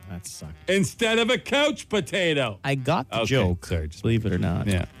potato. That sucked. instead of a couch potato. I got the Okay, joke. sorry, just- Believe it or not.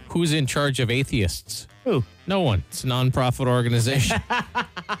 Yeah. Who's in charge of atheists? Who? No one. It's a non-profit organization.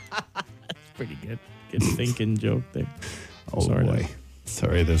 Pretty good. Good thinking joke there. Oh Sorta. boy.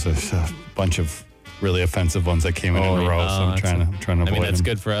 Sorry, there's a bunch of really offensive ones that came in a row, so I'm that's trying to avoid I mean, that's them.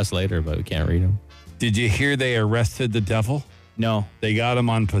 good for us later, but we can't read them. Did you hear they arrested the devil? No. They got him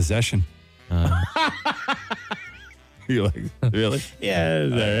on possession. You're like, really? Yeah,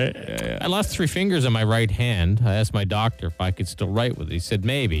 all right. I lost 3 fingers on my right hand. I asked my doctor if I could still write with it. He said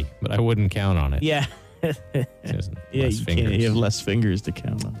maybe, but I wouldn't count on it. Yeah. Less Yeah, you fingers. can't. You have less fingers to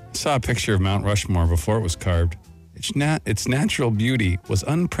count on. Saw a picture of Mount Rushmore before it was carved. Its natural beauty was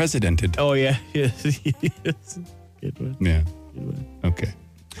unprecedented. Oh, yeah. Yes. Yes. Good one. Yeah. Good one. Okay.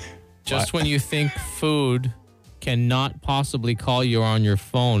 Just when you think food cannot possibly call you on your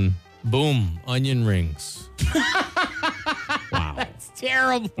phone, boom, onion rings. Wow. It's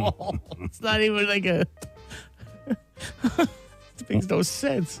terrible. It's not even like a... It makes no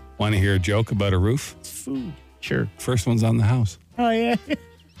sense. Want to hear a joke about a roof? It's food. Sure. First one's on the house. Oh, yeah.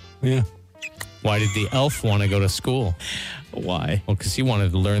 Yeah. Why did the elf want to go to school? Why? Well, because he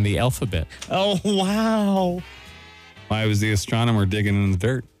wanted to learn the alphabet. Oh, wow. Why was the astronomer digging in the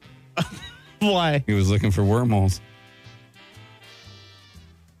dirt? Why? He was looking for wormholes.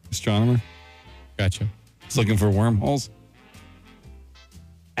 Astronomer? Gotcha. He's looking for wormholes.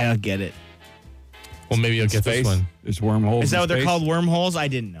 I don't get it. Well, maybe you'll get Space. this one. There's wormholes. Is that in what they're space? called? Wormholes? I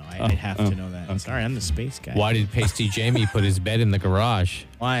didn't know. I'd have to know that. okay. Sorry, I'm the space guy. Why did Pasty Jamie put his bed in the garage?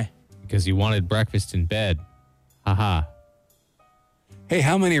 Why? Because he wanted breakfast in bed. Haha. Hey,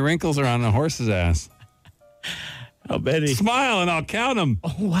 how many wrinkles are on a horse's ass? How many? Smile and I'll count them.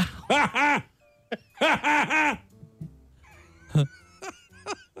 Oh, wow.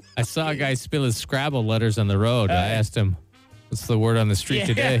 I saw a guy spill his Scrabble letters on the road. I asked him, what's the word on the street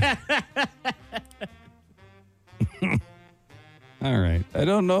today? All right. I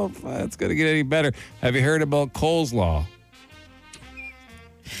don't know if it's going to get any better. Have you heard about coleslaw?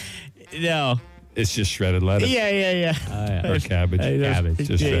 No. It's just shredded lettuce. Yeah. Or cabbage. Cabbage.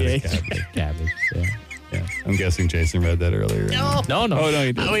 Just shredded cabbage. Yeah. I'm guessing Jason read that earlier. No. Oh, no,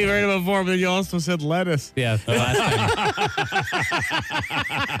 you didn't. We heard it before, but you also said lettuce. Yeah, the last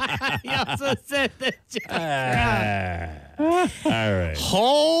time. You also said that. All right.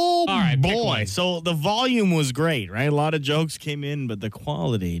 Oh, All right, pick boy. one. So the volume was great, right? A lot of jokes came in, but the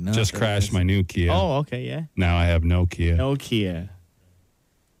quality. Not Just crashed my new Kia. Oh, okay, yeah. Now I have no Kia. No Kia.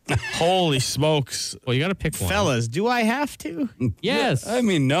 Holy smokes. Well, you got to pick one. Fellas, do I have to? Yes. I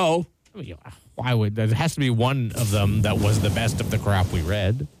mean, no. Why would there has to be one of them that was the best of the crap we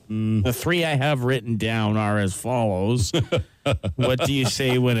read? The three I have written down are as follows. What do you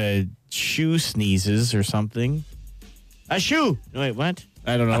say when a shoe sneezes or something? A shoe. Wait, what?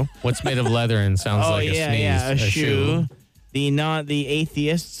 I don't know. What's made of leather and sounds like a sneeze? A shoe. The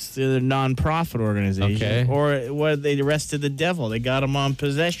atheists, the non-profit organization. Okay. Or what they arrested the devil. They got him on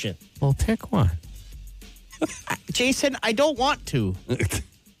possession. Well, pick one. Jason, I don't want to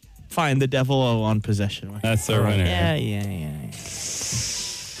find the devil on possession. That's our winner. Yeah.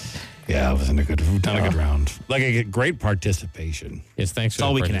 Yeah, it wasn't a good round. Like a great participation. Yes, thanks for That's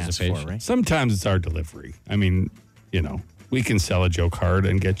all the we can ask participation. for, right? Sometimes it's our delivery. I mean, we can sell a joke hard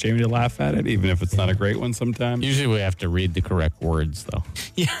and get Jamie to laugh at it, even if it's not a great one sometimes. Usually we have to read the correct words, though.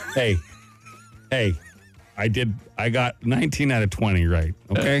 Hey, I got 19 out of 20 right,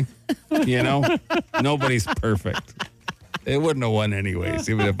 okay? Nobody's perfect. It wouldn't have won anyways,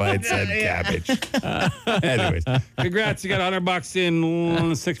 even if I had said cabbage. Anyways, congrats. You got $100 in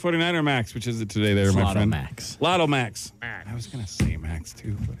 649er Max, which is it today there, my Lotto friend? Max. Lotto Max. I was going to say Max,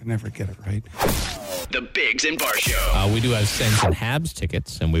 too, but I never get it right. The Biggs and Bar Show. We do have Sens and Habs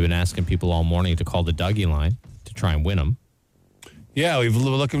tickets, and we've been asking people all morning to call the DUGY line to try and win them. Yeah, we're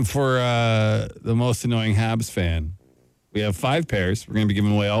looking for the most annoying Habs fan. We have 5 pairs. We're going to be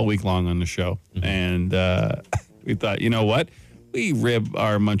giving away all week long on the show. Mm-hmm. And we thought, you know what? We rib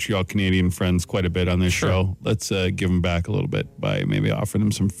our Montreal Canadian friends quite a bit on this show. Let's give them back a little bit by maybe offering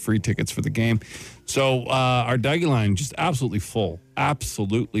them some free tickets for the game. So our DUGY line just absolutely full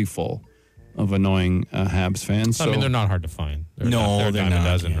of annoying Habs fans. I mean, they're not hard to find. They're they're a dime not, a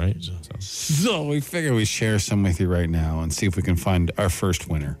dozen, yeah. right? So we figure we share some with you right now and see if we can find our first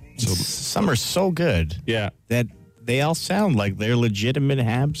winner. So Some are so good yeah. that they all sound like they're legitimate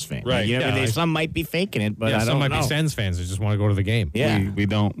Habs fans. Right. Some might be faking it, but I some don't might know. be Sens fans that just want to go to the game. Yeah. We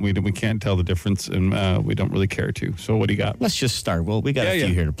can't tell the difference, and we don't really care to. So what do you got? Let's just start. Well, we got a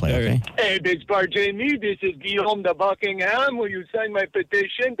few here to play, okay? Hey, Big Bar Jamie, this is Guillaume de Buckingham. Will you sign my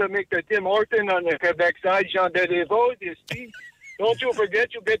petition to make the Tim Horton on the Quebec side, Jean Dedevo, this team? Don't you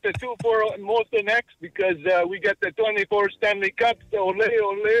forget, you get the 2 for Molten X because we get the 24 Stanley Cups. Ole,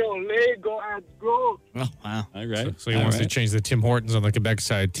 go Habs, go. Oh, wow. All right. So he wants to change the Tim Hortons on the Quebec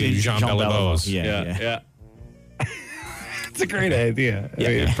side to Jean Beliveau's. Yeah. It's a great idea. I mean,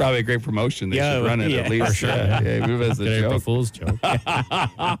 it's probably a great promotion. They should run it at least. For sure. Yeah, move as a April joke. Fool's joke.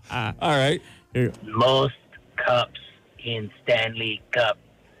 All right. Most cups in Stanley Cup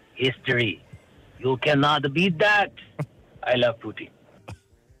history. You cannot beat that. I love Putin.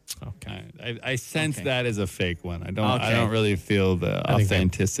 Okay. I sense that as a fake one. I don't. Okay. I don't really feel the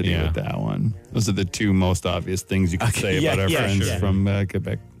authenticity with that one. Those are the 2 most obvious things you could say about our friends from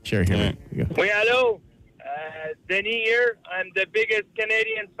Quebec. Sure, here we go. Oui, hello. Denis here. I'm the biggest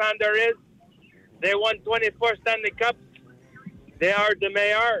Canadian fan there is. They won 24 Stanley Cups. They are the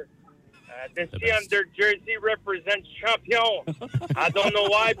mayor. The C on their jersey represents champion. I don't know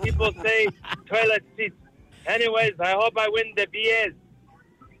why people say toilet seats. Anyways, I hope I win the BS.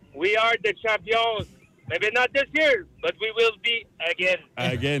 We are the champions. Maybe not this year, but we will be again.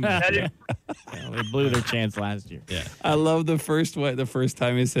 They blew their chance last year. Yeah. I love the first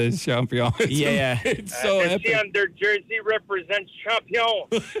time he says champion. It's so the epic. C on their jersey represents champion.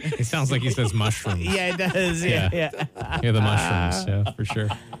 It sounds like he says mushrooms. Yeah, it does. Yeah. Yeah, the mushrooms. Yeah, for sure.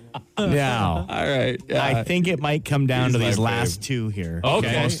 Now, All right. Yeah. I think it might come down He's to these my last 2 here.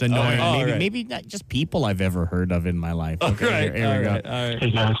 Okay. The most annoying. All right. Maybe not just people I've ever heard of in my life. Okay, here we go. All right.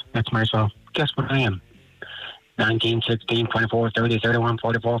 Hey guys, that's myself. Guess what I am? 19, 16, 24, 30, 31,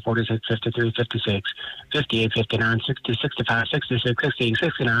 44, 46, 53, 56, 58, 59, 60, 65, 66, 68,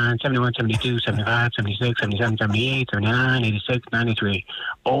 69, 71, 72, 75, 76, 77, 78, 79, 86, 93.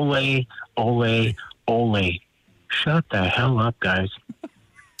 Ole. Shut the hell up, guys.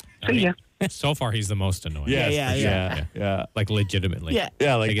 See ya. So far, he's the most annoying. Yes, Yeah, for yeah, sure. Yeah. Like legitimately. Yeah.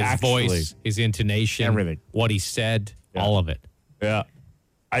 Yeah, like his actually. voice, his intonation, Everything. what he said, all of it. Yeah.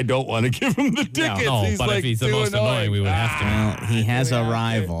 I don't want to give him the tickets. No, he's but like if he's the too most annoying, we would have to. Well, he has a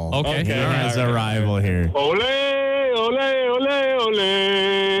rival. Okay. He All right. has a rival here. Ole, ole, ole,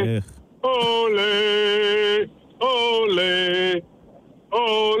 ole. Ugh. Ole, ole,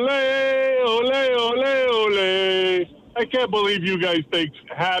 ole, ole, ole, ole. I can't believe you guys think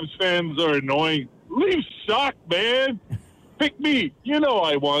Habs fans are annoying. Leafs suck, man. Pick me. You know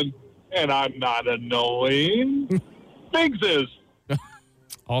I won, and I'm not annoying. Biggs is.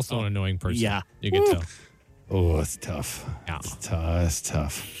 Also an annoying person. Yeah. You can tell. Oh, it's tough. Yeah. It's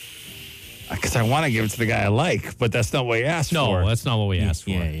tough. Because I want to give it to the guy I like, but that's not what he asked for. No, that's not what we asked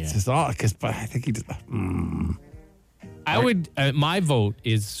for. Yeah, It's just all because, but I think he just. I would. My vote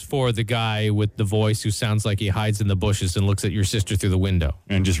is for the guy with the voice who sounds like he hides in the bushes and looks at your sister through the window.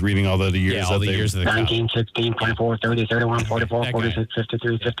 And just reading all the years. Yeah, all of the years of the cup. 19, 16, 24, 30, 31, 44, That guy. 46,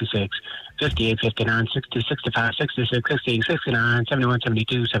 53, 56, 58, 59, 60, 65, 66, 68, 69, 71,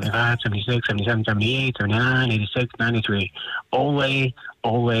 72, 75, 76, 77, 78, 79, 86, 93. Ole,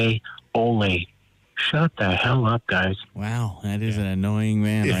 ole, ole. Shut the hell up, guys. Wow, that is an annoying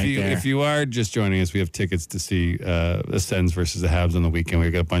man If right you there. if you are just joining us, we have tickets to see the Sens versus the Habs on the weekend.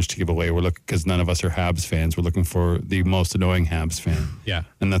 We've got a bunch to give away. We're looking because none of us are Habs fans. We're looking for the most annoying Habs fan. Yeah.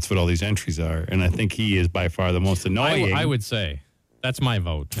 And that's what all these entries are. And I think he is by far the most annoying. I would say that's my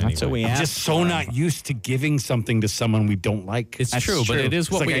vote. That's what we I'm asked just so for. not used to giving something to someone we don't like. It's That's true, but it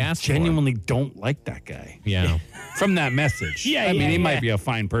is what It's like we I asked for. genuinely don't like that guy. Yeah. From that message. Yeah, I mean, yeah, he might yeah. be a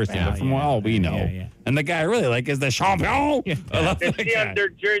fine person, Yeah, but from yeah, all we know. yeah. And the guy I really like is the champion. I love that guy.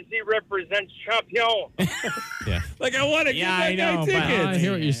 jersey represents champion. Yeah. Like, I want to Yeah, give I that guy know, but tickets. I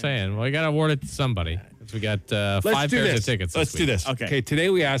hear what you're saying. Well, I got to award it to somebody. So we got Let's 5 do pairs this. of tickets. Let's this do week. this. Okay. Today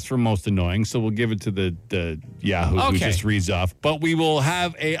we asked for most annoying, so we'll give it to the Yahoo who Okay. just reads off. But we will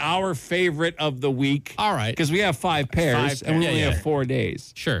have our favorite of the week. All right. Because we have 5 pairs and we pairs. only Yeah, have yeah. 4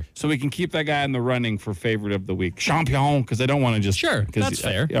 days. Sure. So we can keep that guy in the running for favorite of the week. Champion, because I don't want to just. Sure, 'cause- that's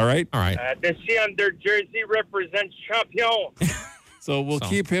fair. All right. All right. The C on their jersey represents champion. So we'll So-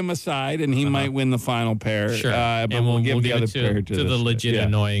 keep him aside, and he might win the final pair. Sure. But and we'll give the other it pair to the legit yeah.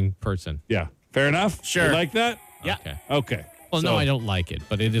 annoying person. Yeah. Fair enough? Sure. You like that? Yeah. Okay. Okay. Well, So- no, I don't like it,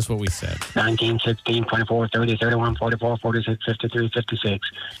 but it is what we said. 19, 16, 24, 30, 31, 44, 46, 53, 56.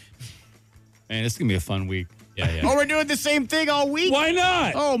 Man, it's going to be a fun week. Yeah, yeah. Oh, we're doing the same thing all week? Why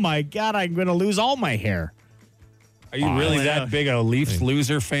not? Oh, my God, I'm going to lose all my hair. Are you really yeah. that big a Leafs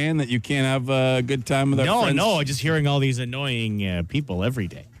loser fan that you can't have a good time with our friends? No, just hearing all these annoying people every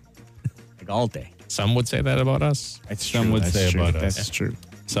day. Like all day. Some would say that about us. That's Some true. would That's say true. about us. That's true.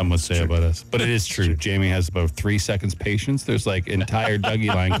 Some would say about us. But it is true. Jamie has about 3 seconds patience. There's like entire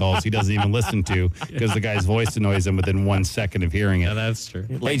Dougie line calls he doesn't even listen to because the guy's voice annoys him within 1 second of hearing it. Yeah, that's true. Hey,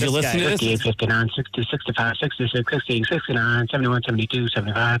 did you this listen guy. to this? 58, 59, 60, 65, 66, 68, 69, 71, 72,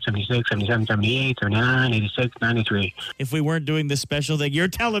 75, 76, 77, 78, 79, 86, 93. If we weren't doing this special thing, you're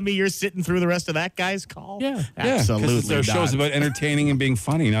telling me you're sitting through the rest of that guy's call? Yeah. Absolutely. Because their show's not. about entertaining and being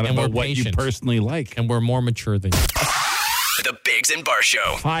funny, not And about we're what you patient. personally like. And we're more mature than you. The Biggs and Bar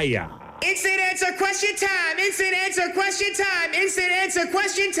Show. Hiya. Instant answer question time. Instant answer question time. Instant answer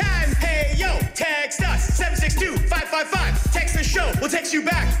question time. Hey, yo, text us 762-555. Text the show. We'll text you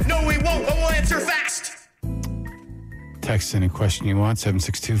back. No, we won't, but we'll answer fast. Text any question you want,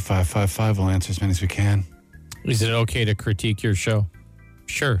 762-555. We'll answer as many as we can. Is it okay to critique your show?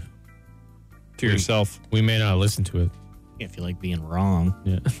 Sure. To yourself. We may not listen to it. If you like being wrong.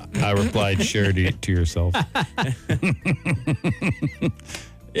 Yeah. I replied, sure to yourself.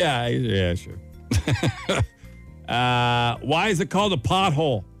 Yeah, sure. Why is it called a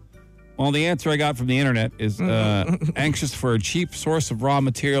pothole? Well, the answer I got from the internet is anxious for a cheap source of raw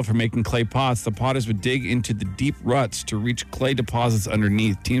material for making clay pots. The potters would dig into the deep ruts to reach clay deposits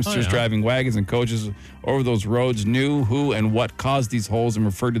underneath. Teamsters driving wagons and coaches over those roads knew who and what caused these holes and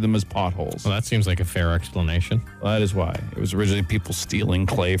referred to them as potholes. Well, that seems like a fair explanation. Well, that is why. It was originally people stealing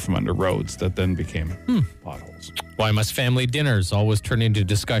clay from under roads that then became potholes. Why must family dinners always turn into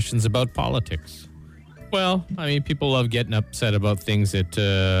discussions about politics? Well, I mean, people love getting upset about things that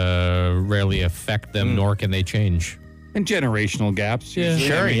rarely affect them, nor can they change. And generational gaps. Yeah. Usually.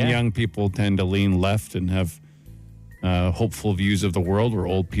 Sure, I mean, yeah. young people tend to lean left and have hopeful views of the world, where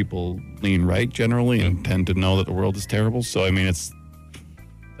old people lean right generally and tend to know that the world is terrible. So, I mean,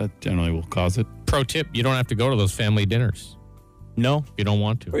 that generally will cause it. Pro tip, you don't have to go to those family dinners No. if you don't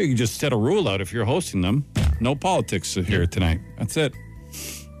want to. Or you can just set a rule out if you're hosting them. No politics here tonight. That's it.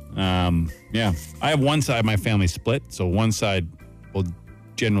 Yeah. I have one side of my family split, so one side will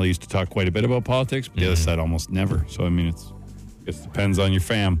generally used to talk quite a bit about politics, but the other side almost never. So, I mean, it depends on your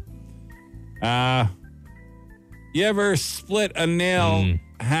fam. You ever split a nail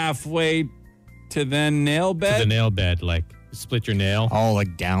halfway to then nail bed? To the nail bed, like split your nail. Oh,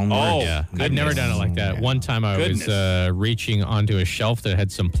 like downward. Oh, Yeah, goodness. I've never done it like that. One time I was reaching onto a shelf that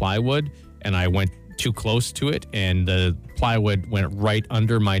had some plywood, and I went too close to it, and the plywood went right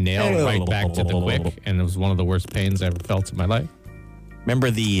under my nail, right back to the quick, and it was one of the worst pains I ever felt in my life.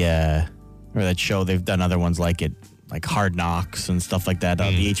 Remember that show? They've done other ones like it, like Hard Knocks and stuff like that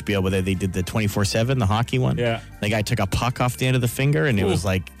on the HBO, where they did the 24/7, the hockey one. Yeah. The guy took a puck off the end of the finger, and it was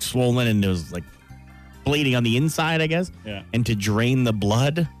like swollen, and it was like bleeding on the inside, I guess. Yeah. And to drain the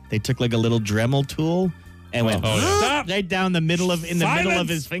blood, they took like a little Dremel tool and went Stop. right down the middle of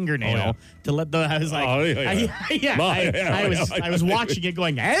his fingernail to let the. I was like, I was watching it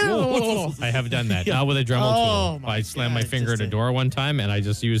going. Oh. I have done that. Not with a Dremel tool. I slammed my finger at a door one time, and I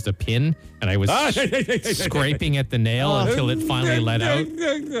just used a pin, and I was scraping at the nail until it finally let out.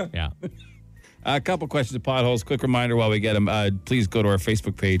 Yeah. A couple questions of potholes. Quick reminder while we get them. Please go to our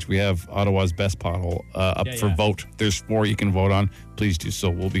Facebook page. We have Ottawa's best pothole up for vote. There's 4 you can vote on. Please do so.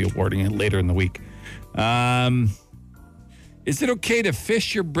 We'll be awarding it later in the week. Is it okay to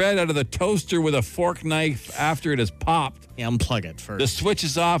fish your bread out of the toaster with a fork knife after it has popped? Yeah, unplug it first. The switch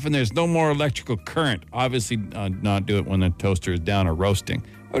is off and there's no more electrical current. Obviously, not do it when the toaster is down or roasting.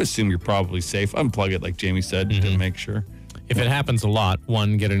 I would assume you're probably safe. Unplug it, like Jamie said, to make sure. If it happens a lot,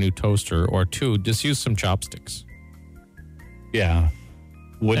 1, get a new toaster, or 2, just use some chopsticks. Yeah.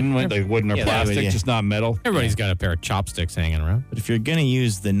 Wooden or plastic, just not metal. Everybody's got a pair of chopsticks hanging around. But if you're going to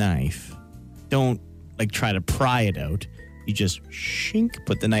use the knife, don't like try to pry it out. You just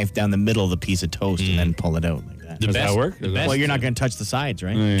put the knife down the middle of the piece of toast and then pull it out like that. Does that work? Well, you're not going to touch the sides,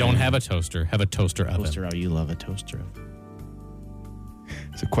 right? Don't have a toaster. Have a toaster oven. Toaster oven. You love a toaster oven.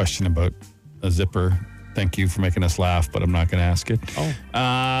 It's a question about a zipper. Thank you for making us laugh, but I'm not going to ask it.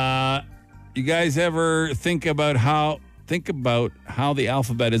 You guys ever think about how the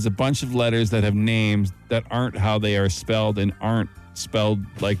alphabet is a bunch of letters that have names that aren't how they are spelled and aren't spelled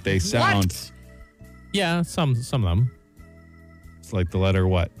like they sound? What? Yeah, some of them. It's like the letter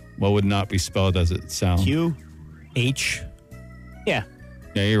what? What would not be spelled as it sounds? Q. H. Yeah.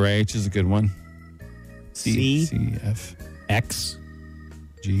 Yeah, you're right. H is a good one. C. C, F, X.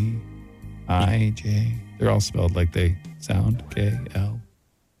 G, I, J. They're all spelled like they sound. K, L,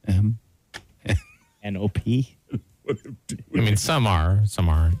 M. N-O-P. I mean, some are, some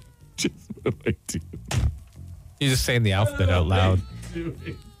aren't. Just what am I doing? You just saying the alphabet out loud.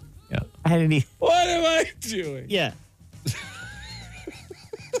 Yeah. I didn't even. What am I doing? Yeah.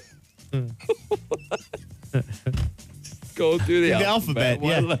 Go through the alphabet.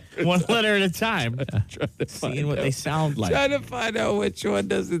 One letter at a time. Trying to Seeing what they sound like. Trying to find out which one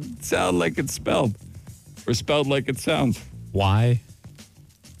doesn't sound like it's spelled or spelled like it sounds. Y.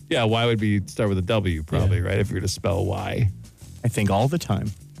 Yeah, Y would be start with a W probably, right? If you were to spell Y. I think all the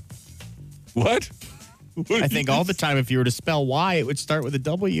time. What? I think all the time if you were to spell Y, it would start with a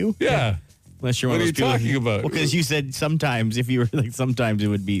W. Yeah. Unless you're What one are of you those people. talking about? Well, because you said sometimes, if you were like sometimes it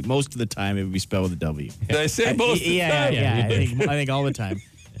would be, most of the time it would be spelled with a W. Did I say most of the time? Yeah. I think all the time.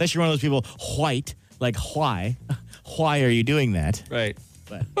 Unless you're one of those people, white, like why? Why are you doing that? Right.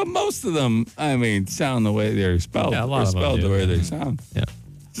 But most of them, I mean, sound the way they're spelled. Yeah, a lot or of them spelled do. the way they sound. Yeah.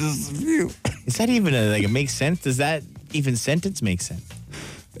 Just a few. Is that even it makes sense? Does that even sentence make sense?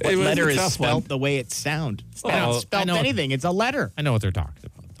 What It was letter a is tough spelled one. the way it sounds? It's Well, not spelled I know- anything. It's a letter. I know what they're talking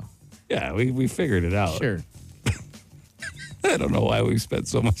about, though. Yeah, we figured it out. Sure. I don't know why we spent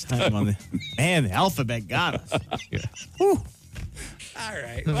so much time on Man, the alphabet got us. All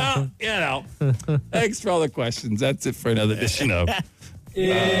right. Well, thanks for all the questions. That's it for another edition of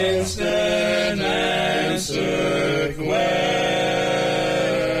Instant Answer Question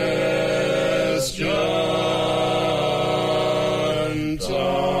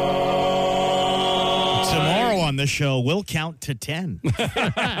Tomorrow on the show, we'll count to 10.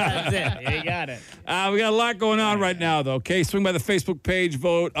 That's it. You got it. We got a lot going on right now, though. Okay, swing by the Facebook page,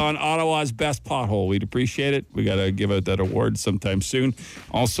 vote on Ottawa's best pothole. We'd appreciate it. We got to give out that award sometime soon.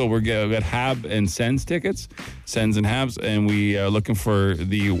 Also, we got Hab and Sens tickets, Sens and Habs, and we are looking for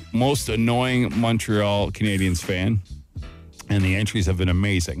the most annoying Montreal Canadiens fan. And the entries have been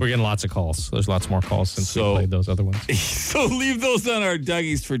amazing. We're getting lots of calls. There's lots more calls since we So- played those other ones. So leave those on our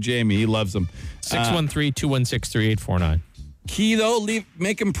Dougies for Jamie. He loves them. 613-216-3849. Key though,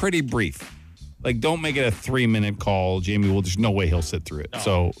 make them pretty brief. Like, don't make it a 3-minute call. Jamie will. There's no way he'll sit through it.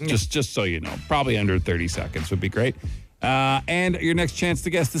 So just so you know, probably under 30 seconds would be great. And your next chance to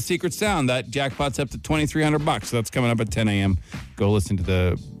guess the secret sound. That jackpot's up to $2,300. So that's coming up at 10 a.m. Go listen to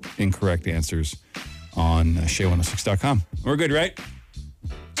the incorrect answers on Shay106.com. We're good, right?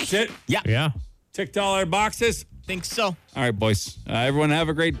 That's it? Yeah. Ticked all our boxes? Think so. All right, boys. Everyone have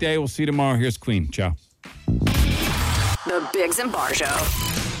a great day. We'll see you tomorrow. Here's Queen. Ciao. The Biggs and Bar Show.